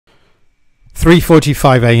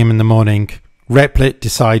3:45 a.m. in the morning, Replit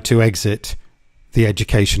decide to exit the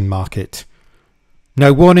education market.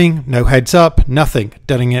 No warning, no heads up, nothing,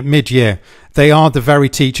 done it mid-year. They are the very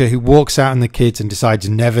teacher who walks out on the kids and decides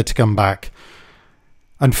never to come back.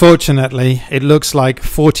 Unfortunately, it looks like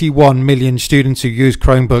 41 million students who use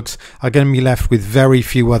Chromebooks are going to be left with very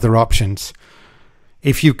few other options.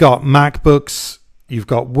 If you've got MacBooks, you've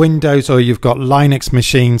got Windows, or you've got Linux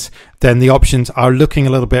machines, then the options are looking a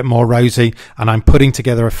little bit more rosy, and I'm putting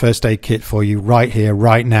together a first aid kit for you right here,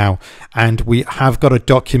 right now, and we have got a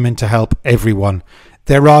document to help everyone.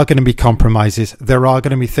 There are going to be compromises. There are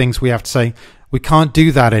going to be things we have to say, we can't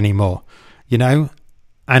do that anymore, you know?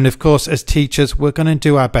 And of course, as teachers, we're going to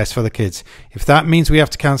do our best for the kids. If that means we have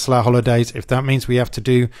to cancel our holidays, if that means we have to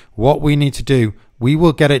do what we need to do, we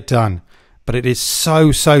will get it done. But it is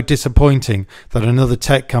so disappointing that another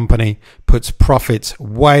tech company puts profits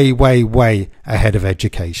way ahead of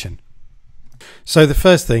education. So the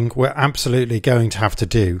first thing we're absolutely going to have to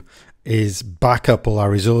do is back up all our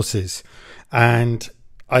resources. And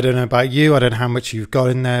I don't know about you, I don't know how much you've got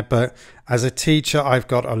in there, but as a teacher, I've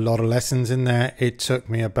got a lot of lessons in there. It took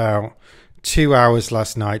me about 2 hours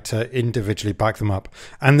last night to individually back them up.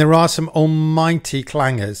 And there are some almighty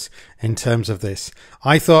clangers in terms of this.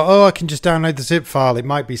 I thought, oh, I can just download the zip file. It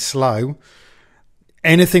might be slow.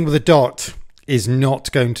 Anything with a dot is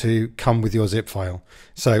not going to come with your zip file.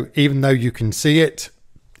 So even though you can see it,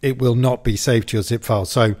 it will not be saved to your zip file.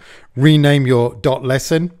 So rename your dot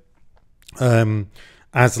lesson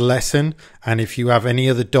as lesson, and if you have any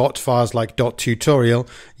other dot files like dot tutorial,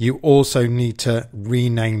 you also need to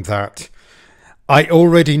rename that. I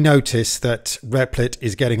already noticed that Replit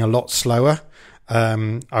is getting a lot slower.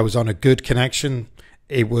 I was on a good connection.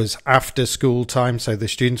 It was after school time, so the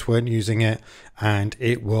students weren't using it, and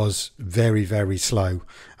it was very slow.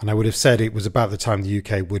 And I would have said it was about the time the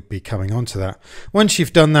UK would be coming onto that. Once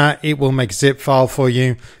you've done that, it will make a zip file for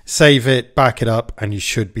you, save it, back it up, and you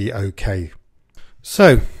should be okay.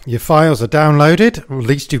 So your files are downloaded, or at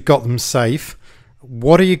least you've got them safe.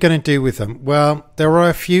 What are you going to do with them? Well, there are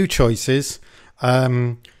a few choices.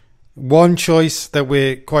 One choice that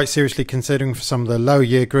we're quite seriously considering for some of the lower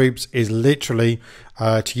year groups is literally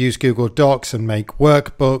to use Google Docs and make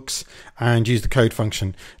workbooks and use the code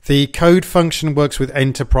function. The code function works with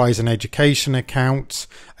enterprise and education accounts.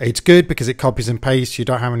 It's good because it copies and pastes. You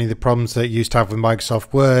don't have any of the problems that you used to have with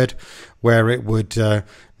Microsoft Word, where it would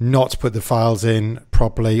not put the files in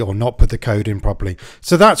properly or not put the code in properly.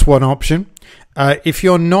 So that's one option. If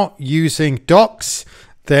you're not using Docs,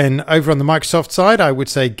 then over on the Microsoft side, I would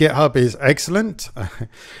say GitHub is excellent.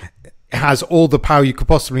 It has all the power you could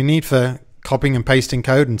possibly need for copying and pasting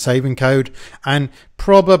code and saving code. And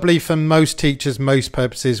probably for most teachers, most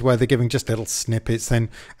purposes where they're giving just little snippets, then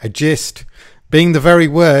a gist. Being the very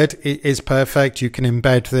word, it is perfect. You can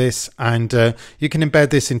embed this, and you can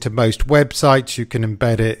embed this into most websites. You can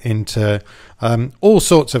embed it into all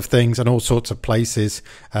sorts of things and all sorts of places.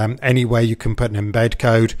 Anywhere you can put an embed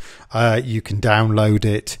code, you can download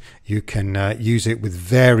it. You can use it with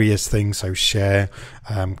various things, so share,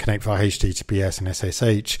 connect via HTTPS and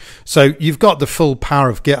SSH. So you've got the full power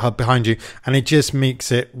of GitHub behind you, and it just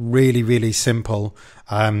makes it really simple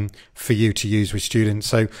for you to use with students.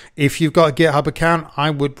 So if you've got a GitHub account, I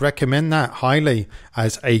would recommend that highly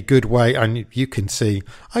as a good way. And you can see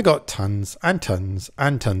I got tons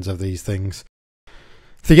of these things.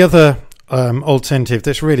 The other alternative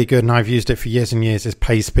that's really good, and I've used it for years and years, is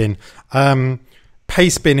Pastebin.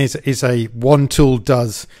 Pastebin is a one tool,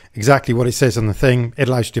 does exactly what it says on the thing. It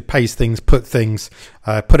allows you to paste things,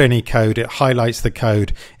 put any code. It highlights the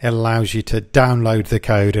code. It allows you to download the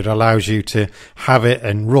code. It allows you to have it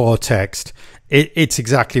in raw text. It's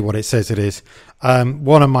exactly what it says it is.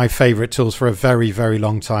 One of my favorite tools for a very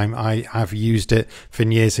long time. I have used it for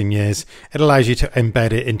years and years. It allows you to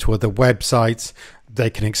embed it into other websites. They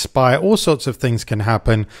can expire, all sorts of things can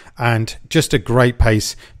happen, and just a great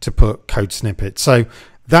place to put code snippets. So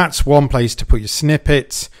that's one place to put your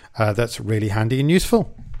snippets. That's really handy and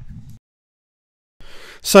useful.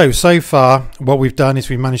 So far what we've done is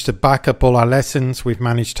we've managed to back up all our lessons, we've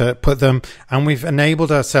managed to put them, and we've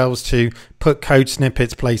enabled ourselves to put code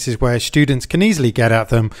snippets places where students can easily get at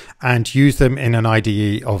them and use them in an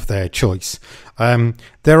IDE of their choice.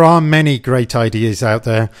 There are many great IDEs out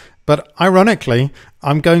there, but ironically,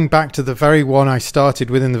 I'm going back to the very one I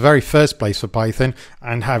started with in the very first place for Python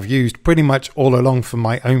and have used pretty much all along for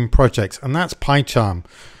my own projects, and that's Pycharm.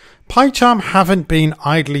 Pycharm haven't been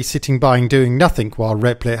idly sitting by and doing nothing while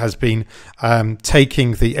Replit has been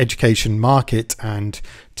taking the education market and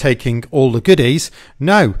taking all the goodies.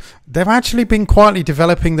 No, they've actually been quietly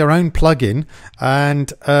developing their own plugin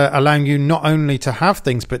and allowing you not only to have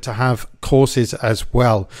things but to have courses as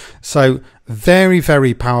well. So very,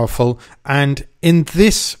 very powerful. And in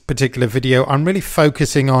this particular video, I'm really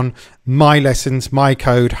focusing on my lessons, my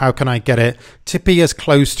code. How can I get it to be as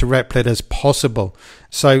close to Replit as possible?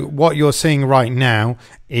 So what you're seeing right now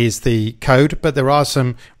is the code, but there are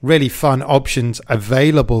some really fun options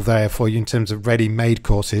available there for you in terms of ready-made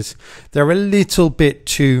courses. They're a little bit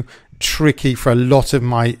too tricky for a lot of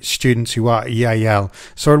my students who are EAL.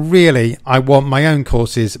 So really, I want my own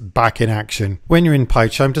courses back in action. When you're in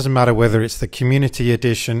Pycharm, doesn't matter whether it's the community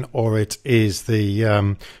edition or it is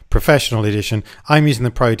the professional edition. I'm using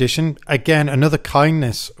the pro edition. Again, another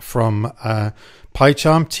kindness from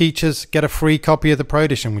Pycharm. Teachers get a free copy of the Pro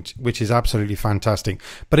Edition, which is absolutely fantastic.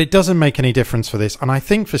 But it doesn't make any difference for this. And I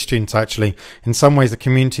think for students, actually, in some ways, the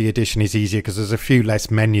Community Edition is easier because there's a few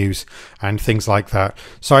less menus and things like that.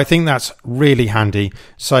 So I think that's really handy.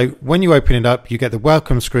 So when you open it up, you get the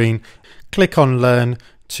welcome screen. Click on Learn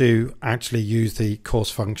to actually use the course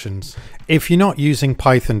functions. If you're not using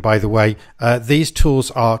Python, by the way, these tools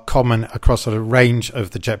are common across a range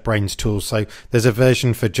of the JetBrains tools. So there's a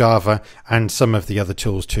version for Java and some of the other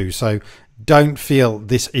tools too. So don't feel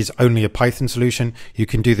this is only a Python solution. You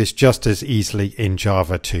can do this just as easily in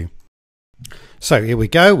Java too. So here we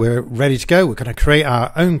go. We're ready to go. We're going to create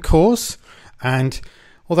our own course. And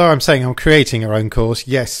although I'm saying I'm creating our own course,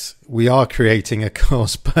 yes, we are creating a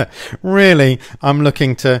course, but really I'm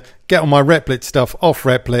looking to get all my Replit stuff off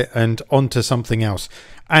Replit and onto something else.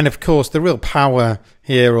 And of course, the real power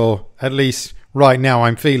here, or at least right now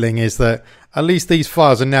I'm feeling, is that at least these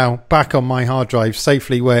files are now back on my hard drive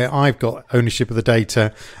safely where I've got ownership of the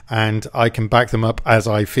data and I can back them up as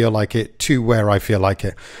I feel like it to where I feel like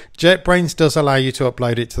it. JetBrains does allow you to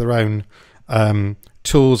upload it to their own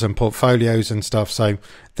tools and portfolios and stuff, so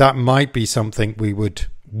that might be something we would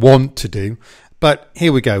want to do. But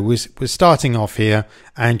here we go. We're starting off here,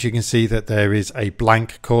 and you can see that there is a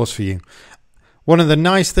blank course for you. One of the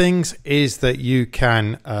nice things is that you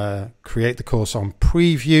can create the course on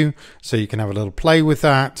preview, so you can have a little play with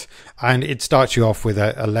that, and it starts you off with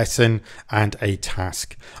a lesson and a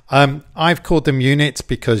task. I've called them units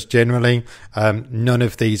because generally none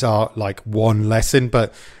of these are like one lesson,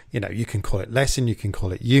 but you know, you can call it lesson, you can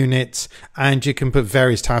call it units, and you can put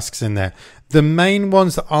various tasks in there. The main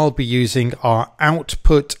ones that I'll be using are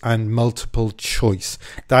output and multiple choice.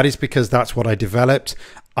 That is because that's what I developed.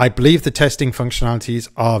 I believe the testing functionalities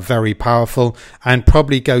are very powerful and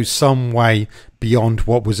probably go some way beyond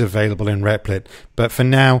what was available in Replit. But for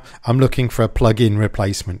now, I'm looking for a plugin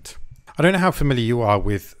replacement. I don't know how familiar you are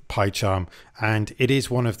with Pycharm, and it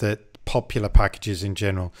is one of the popular packages in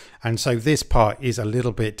general, and so this part is a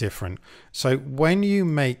little bit different. So when you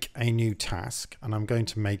make a new task, and I'm going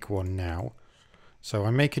to make one now, so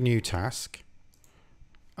I make a new task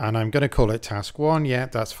and I'm going to call it task 1. Yeah,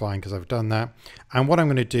 that's fine because I've done that. And what I'm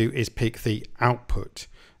going to do is pick the output.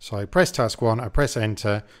 So I press task 1, I press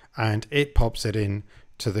enter, and it pops it in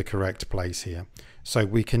to the correct place here. So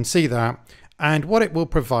we can see that, and what it will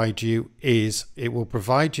provide you is it will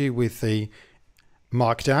provide you with the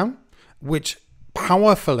markdown, which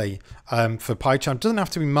powerfully for Pycharm doesn't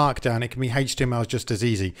have to be markdown. It can be HTML just as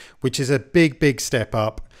easy, which is a big step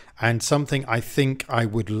up and something I think I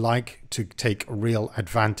would like to take real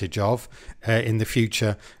advantage of in the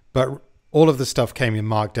future. But all of the stuff came in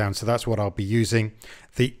markdown, so that's what I'll be using.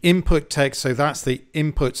 The input text, so that's the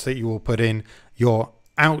inputs that you will put in, your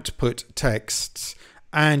output texts,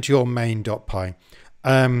 and your main.py.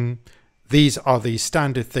 These are the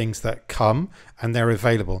standard things that come and they're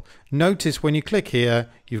available. Notice when you click here,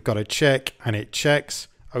 you've got a check and it checks.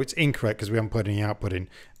 Oh, it's incorrect because we haven't put any output in.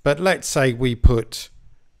 But let's say we put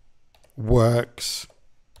works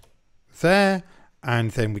there,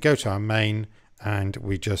 and then we go to our main and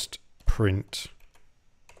we just print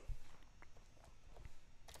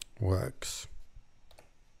works.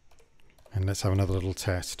 And let's have another little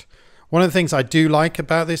test. One of the things I do like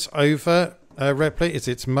about this over Replit is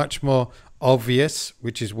it's much more obvious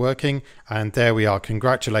which is working, and there we are.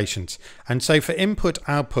 Congratulations. And so for input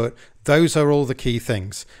output, those are all the key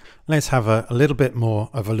things. Let's have a little bit more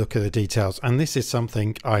of a look at the details, and this is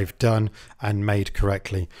something I've done and made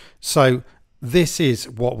correctly. So this is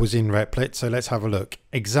what was in Replit, so let's have a look.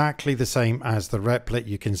 Exactly the same as the Replit.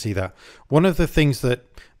 You can see that one of the things that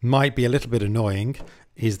might be a little bit annoying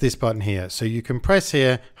is this button here. So you can press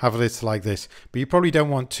here, have a list like this, but you probably don't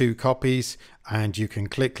want 2 copies, and you can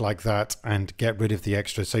click like that and get rid of the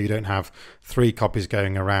extra so you don't have 3 copies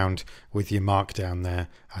going around with your markdown there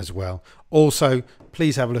as well. Also,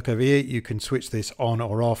 please have a look over here. You can switch this on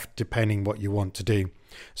or off depending what you want to do.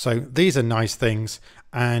 So these are nice things,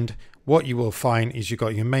 and what you will find is you've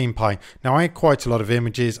got your main Pi. Now I had quite a lot of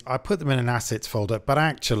images. I put them in an assets folder, but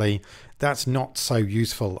actually that's not so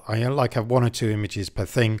useful. I like have 1 or 2 images per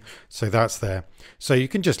thing, so that's there. So you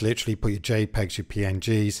can just literally put your JPEGs, your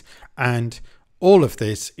PNGs, and all of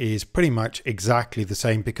this is pretty much exactly the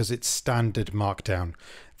same because it's standard markdown.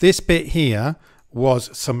 This bit here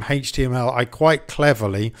was some HTML I quite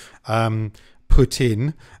cleverly put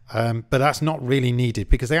in, but that's not really needed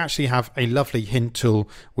because they actually have a lovely hint tool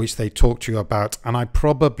which they talk to you about, and I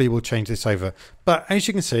probably will change this over. But as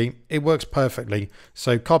you can see, it works perfectly.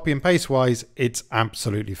 So copy and paste wise, it's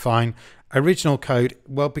absolutely fine. Original code,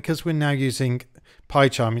 well, because we're now using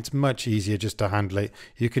Pycharm, it's much easier just to handle it.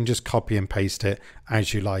 You can just copy and paste it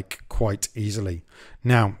as you like quite easily.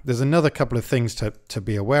 Now, there's another couple of things to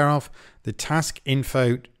be aware of. The task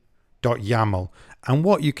info.yaml. And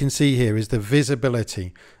what you can see here is the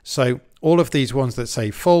visibility. So all of these ones that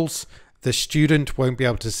say false, the student won't be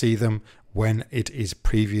able to see them when it is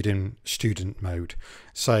previewed in student mode.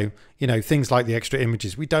 So, you know, things like the extra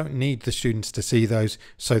images, we don't need the students to see those,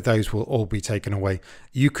 so those will all be taken away.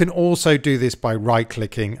 You can also do this by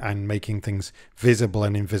right-clicking and making things visible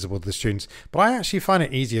and invisible to the students, but I actually find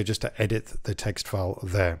it easier just to edit the text file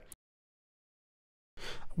there.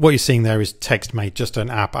 What you're seeing there is TextMate, just an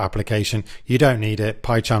app application. You don't need it.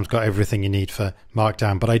 Pycharm's got everything you need for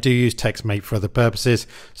Markdown, but I do use TextMate for other purposes,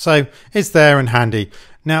 so it's there and handy.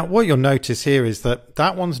 Now, what you'll notice here is that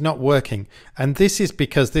that one's not working, and this is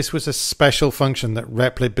because this was a special function that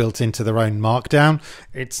Replit built into their own Markdown.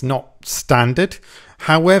 It's not standard.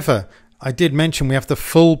 However, I did mention we have the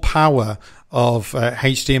full power of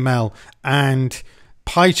HTML, and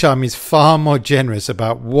Pycharm is far more generous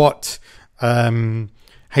about what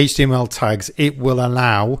HTML tags it will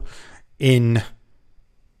allow in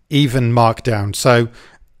even Markdown. So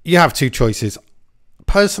you have 2 choices.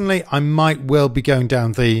 Personally, I might well be going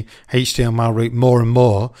down the HTML route more and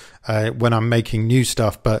more when I'm making new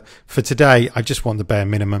stuff, but for today I just want the bare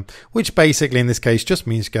minimum, which basically in this case just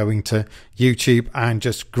means going to YouTube and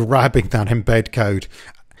just grabbing that embed code.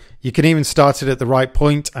 You can even start it at the right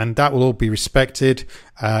point and that will all be respected.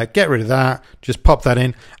 Get rid of that, just pop that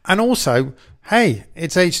in. And also, hey,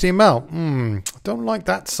 it's HTML. Don't like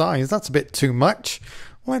that size. That's a bit too much.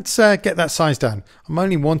 Let's get that size down. I'm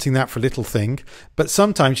only wanting that for a little thing, but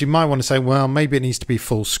sometimes you might want to say, well, maybe it needs to be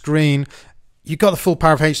full screen. You've got the full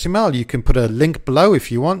power of HTML. You can put a link below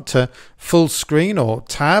if you want to full screen or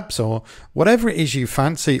tabs or whatever it is you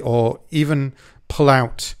fancy, or even pull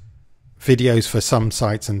out videos for some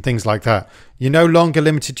sites and things like that. You're no longer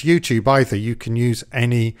limited to YouTube either. You can use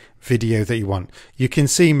any video that you want. You can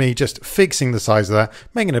see me just fixing the size of that,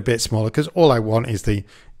 making it a bit smaller, because all I want is the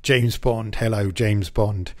James Bond, hello James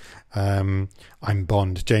Bond, I'm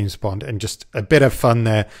Bond, James Bond, and just a bit of fun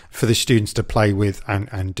there for the students to play with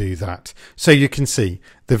and do that. So you can see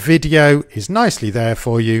the video is nicely there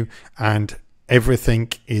for you and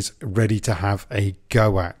everything is ready to have a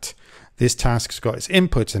go at. This task's got its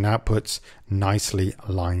inputs and outputs nicely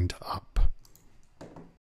lined up.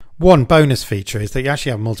 One bonus feature is that you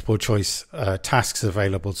actually have multiple choice tasks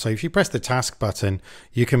available. So if you press the task button,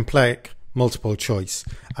 you can click multiple choice,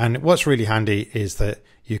 and what's really handy is that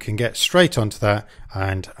you can get straight onto that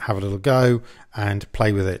and have a little go and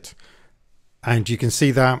play with it. And you can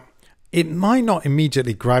see that it might not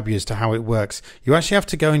immediately grab you as to how it works. You actually have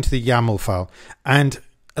to go into the YAML file, and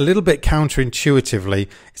a little bit counterintuitively it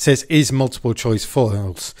says is multiple choice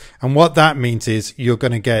false, and what that means is you're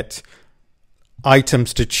going to get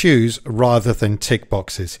items to choose rather than tick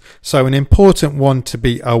boxes. So an important one to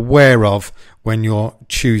be aware of when you're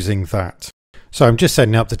choosing that. So I'm just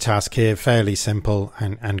setting up the task here, fairly simple,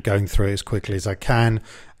 and going through it as quickly as I can.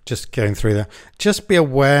 Just going through that. Just be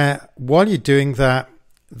aware while you're doing that,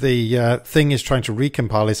 the thing is trying to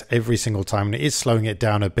recompile this every single time, and it is slowing it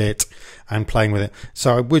down a bit and playing with it.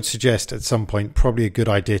 So I would suggest at some point probably a good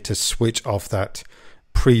idea to switch off that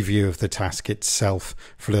preview of the task itself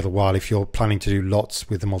for a little while if you're planning to do lots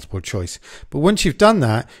with the multiple choice. But once you've done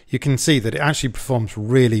that, you can see that it actually performs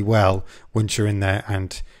really well once you're in there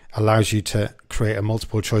and allows you to create a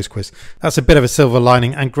multiple choice quiz. That's a bit of a silver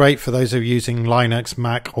lining and great for those of you using Linux,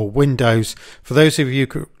 Mac or Windows. For those of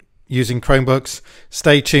you using Chromebooks,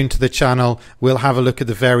 stay tuned to the channel. We'll have a look at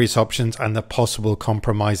the various options and the possible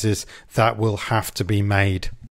compromises that will have to be made.